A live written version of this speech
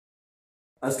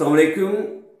Assalamu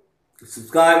alaikum,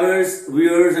 subscribers,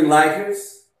 viewers, and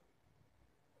likers.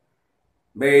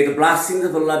 May the blessings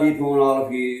of Allah be upon all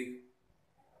of you.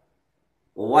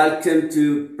 Welcome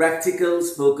to Practical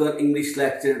Spoken English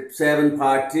Lecture 7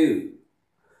 part 2.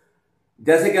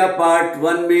 जैसे कि आप part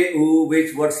 1 में who,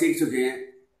 which, what सीख चुके हैं,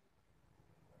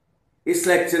 इस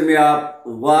lecture में आप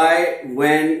why,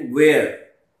 when, where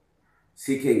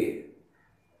सीखेंगे.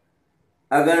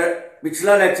 अगर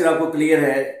पिछला लेक्चर आपको क्लियर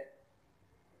है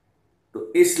तो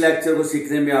इस लेक्चर को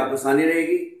सीखने में आपको आसानी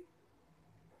रहेगी,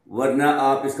 वरना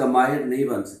आप इसका माहिर नहीं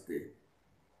बन सकते.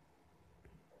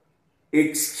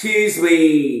 Excuse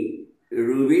me,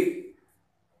 Ruby.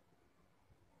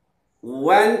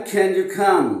 When can you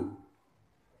come?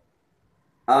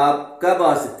 आप कब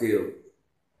आ सकते हो?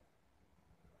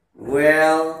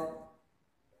 Well,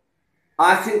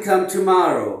 I can come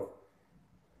tomorrow.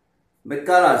 मैं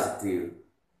कल आ सकती हूँ.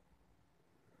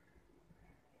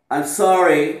 I'm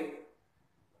sorry,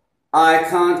 I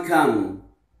can't come.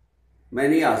 मैं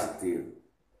नहीं आ सकती हूँ.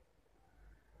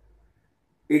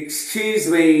 Excuse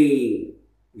me,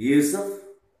 Yusuf.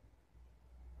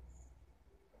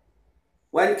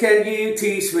 When can you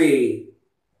teach me?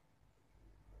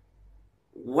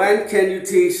 When can you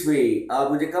teach me?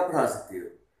 आप मुझे कब पढ़ा सकती हो?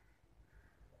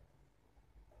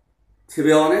 To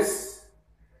be honest,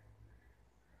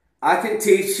 I can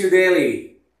teach you daily.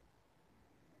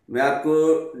 मैं आपको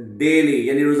daily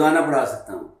यानी रोजाना पढ़ा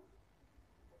सकता हूँ.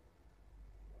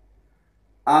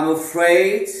 I'm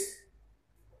afraid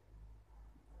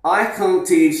I can't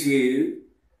teach you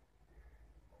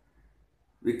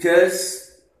because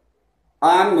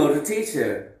I'm not a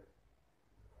teacher.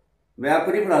 मैं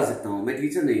आपको नहीं पढ़ा सकता हूँ, मैं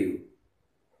टीचर नहीं हूँ.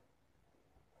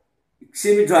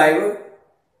 Excuse me, driver.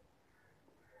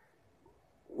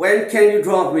 When can you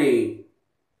drop me?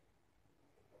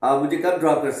 आप मुझे कब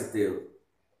ड्रॉप कर सकते हो?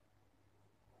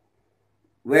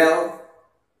 Well,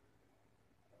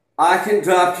 I can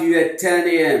drop you at 10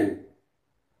 a.m.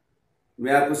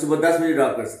 मैं आपको सुबह 10 बजे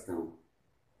ड्रॉप कर सकता हूँ.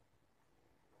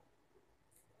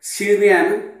 Excuse me,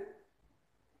 Anna.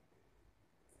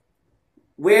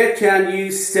 Where can you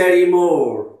study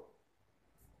more?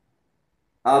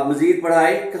 आप मजीद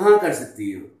पढ़ाई कहाँ कर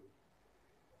सकती हो?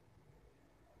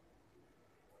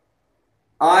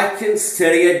 I can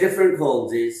study at different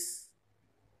colleges.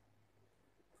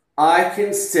 I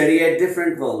can study at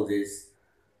different colleges.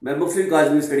 मैं मुख्तलिफ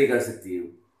कॉलेज में स्टडी कर सकती हूँ.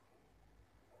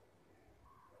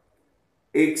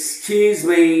 Excuse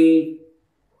me,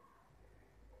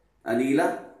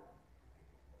 Anila.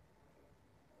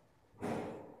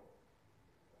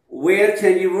 Where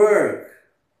can you work?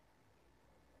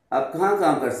 आप कहाँ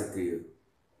काम कर सकती हो?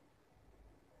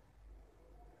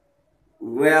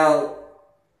 Well,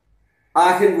 I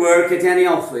can work at any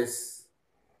office.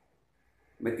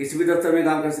 मैं किसी भी दफ्तर में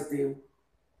काम कर सकती हूँ.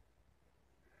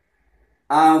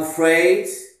 I'm afraid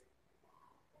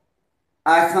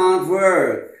I can't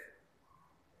work.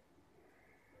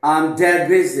 I'm dead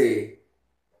busy.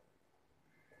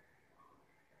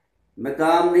 मैं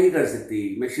काम नहीं कर सकती,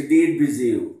 मैं शदीद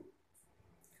बिजी हूँ.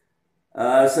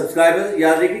 सब्सक्राइबर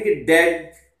याद रखिए कि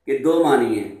डेड के दो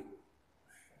मानी हैं.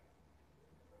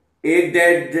 एक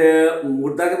डेड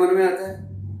मुर्दा के मन में आता है,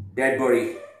 डेड बॉडी,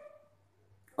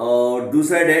 और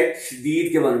दूसरा डेड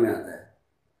शदीद के मन में आता है,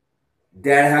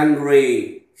 डेड हंग्री,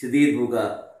 शदीद भूखा,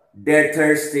 डेड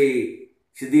थर्स्टी,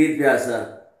 शदीद प्यासा,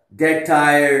 डेड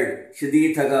टायर्ड,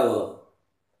 शदीद थका हुआ.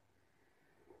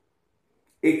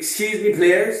 Excuse me,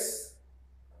 players.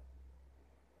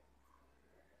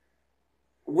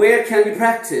 Where can you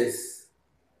practice?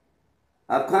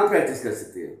 आप कहाँ प्रैक्टिस कर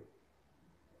सकते हो?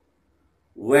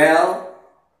 Well,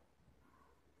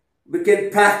 we can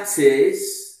practice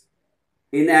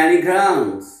in any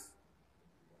grounds.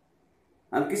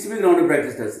 हम किसी भी ग्राउंड में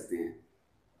प्रैक्टिस कर सकते हैं.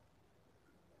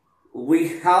 We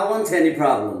haven't any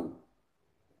problem.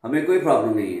 हमें कोई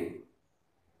प्रॉब्लम नहीं है.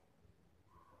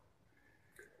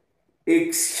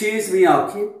 Excuse me,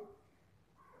 Aki.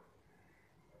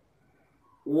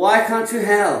 Why can't you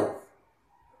help?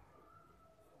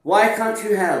 Why can't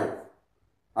you help?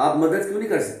 आप मदद क्यों नहीं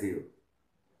कर सकती हो?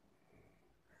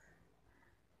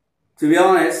 To be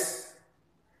honest,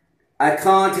 I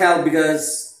can't help because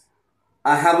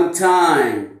I haven't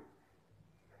time.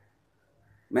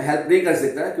 मैं हेल्प नहीं कर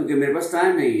सकता क्योंकि मेरे पास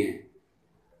टाइम नहीं है.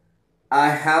 I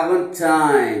haven't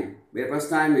time. मेरे पास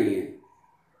टाइम नहीं है.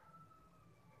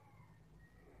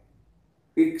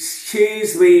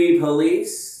 Excuse me,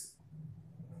 police.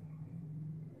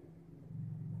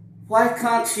 Why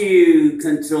can't you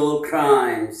control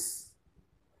crimes?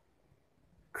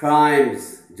 Crimes,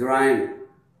 जुराइम.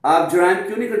 आप जुराइम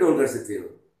क्यों नहीं कंट्रोल कर सकते हो?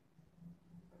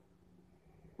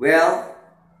 Well,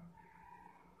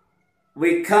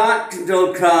 We can't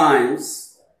control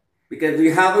crimes because we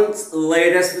haven't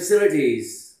latest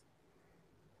facilities.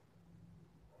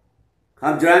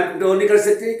 हम जराइम कंट्रोल नहीं कर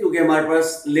सकते क्योंकि हमारे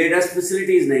पास लेटेस्ट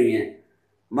फैसिलिटीज नहीं है,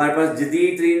 हमारे पास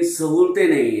जदीद तरीन सहूलतें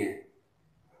नहीं हैं.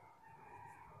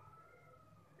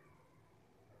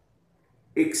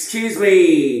 Excuse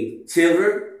me,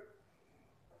 children.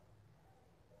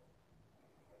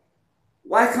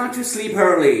 Why can't you sleep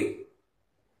early?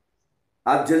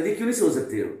 आप जल्दी क्यों नहीं सो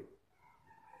सकते हो?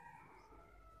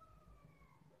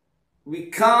 We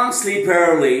can't sleep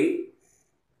early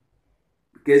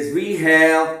because we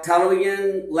have television,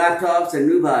 laptops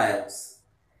and mobiles.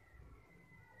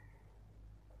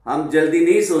 हम जल्दी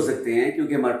नहीं सो सकते हैं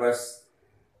क्योंकि हमारे पास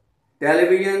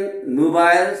टेलीविजन,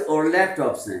 मोबाइल्स और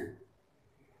लैपटॉप्स हैं.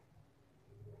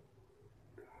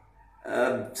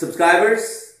 सब्सक्राइबर्स,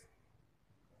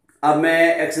 अब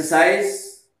मैं एक्सरसाइज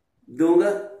दूंगा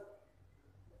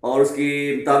और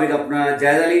उसके मुताबिक अपना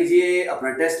जायजा लीजिए,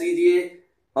 अपना टेस्ट लीजिए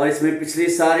और इसमें पिछले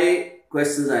सारे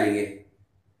क्वेश्चंस आएंगे.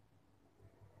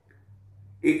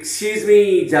 एक्सक्यूज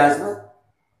मी जाज़बा,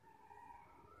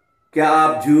 क्या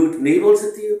आप झूठ नहीं बोल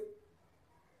सकती हो?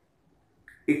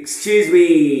 एक्सक्यूज मी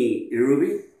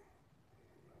रूबी,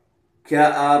 क्या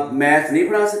आप मैथ नहीं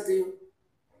पढ़ा सकती हो?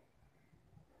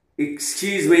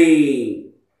 एक्सक्यूज मी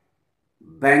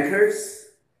बैंकर्स,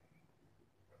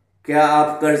 क्या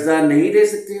आप कर्जा नहीं दे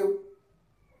सकते हो?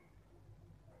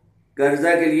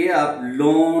 कर्जा के लिए आप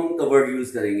लोन का वर्ड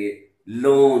यूज करेंगे,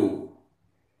 लोन.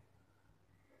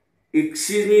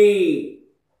 एक्सक्यूज मी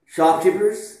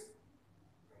शॉपकीपर्स,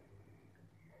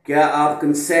 क्या आप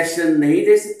कंसेशन नहीं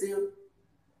दे सकते हो?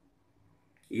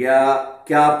 या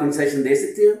क्या आप कंसेशन दे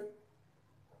सकते हो?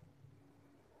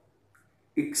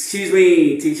 एक्सक्यूज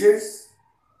मी टीचर्स,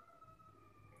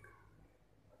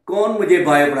 कौन मुझे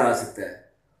बायो पढ़ा सकता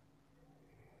है?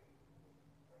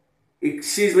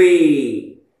 एक्सक्यूज मी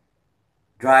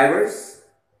ड्राइवर्स,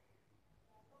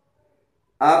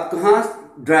 आप कहां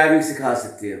ड्राइविंग सिखा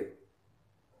सकते हो?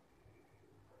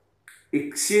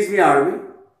 एक्सक्यूज मी आर्मी,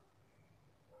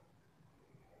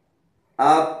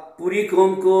 आप पूरी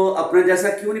कौम को अपना जैसा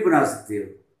क्यों नहीं बना सकते हो?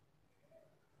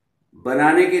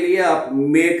 बनाने के लिए आप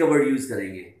मेक का वर्ड यूज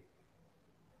करेंगे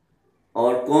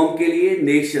और कौम के लिए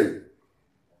नेशन.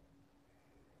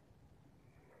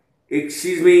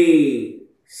 एक्सक्यूज मी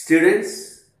स्टूडेंट्स,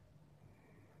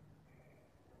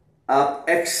 आप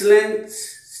एक्सीलेंट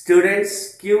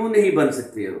स्टूडेंट्स क्यों नहीं बन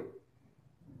सकते हो?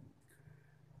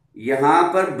 यहां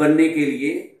पर बनने के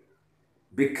लिए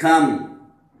बिकम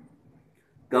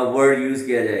का वर्ड यूज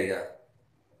किया जाएगा.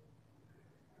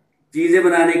 चीजें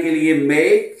बनाने के लिए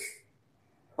मेक,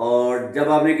 और जब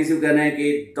आपने किसी को कहना है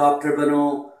कि डॉक्टर बनो,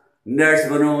 नर्स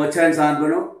बनो, अच्छा इंसान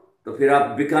बनो, तो फिर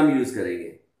आप बिकम यूज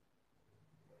करेंगे.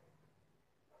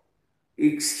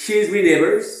 एक्सक्यूज मी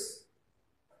नेबर्स,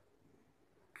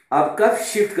 आप कब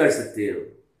शिफ्ट कर सकते हो?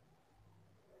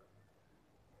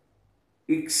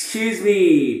 एक्सक्यूज मी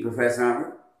प्रोफेसर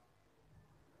आमर,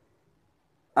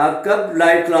 आप कब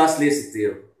लाइव क्लास ले सकते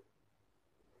हो?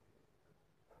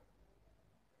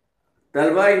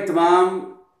 तलबा, इन तमाम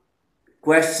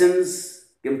क्वेश्चंस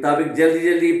के मुताबिक जल्दी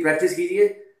जल्दी प्रैक्टिस कीजिए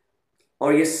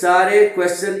और ये सारे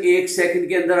क्वेश्चन 1 सेकंड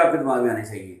के अंदर आपके दिमाग में आने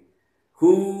चाहिए.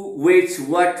 Who, which,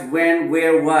 what, when,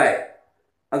 where, why.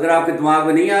 अगर आपके दिमाग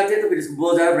में नहीं आते तो फिर इसको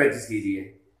बहुत ज्यादा प्रैक्टिस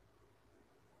कीजिए.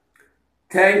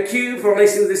 Thank you for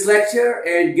listening to this lecture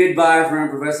and goodbye from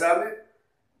Professor Ahmed.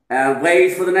 And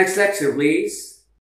wait for the next lecture, please.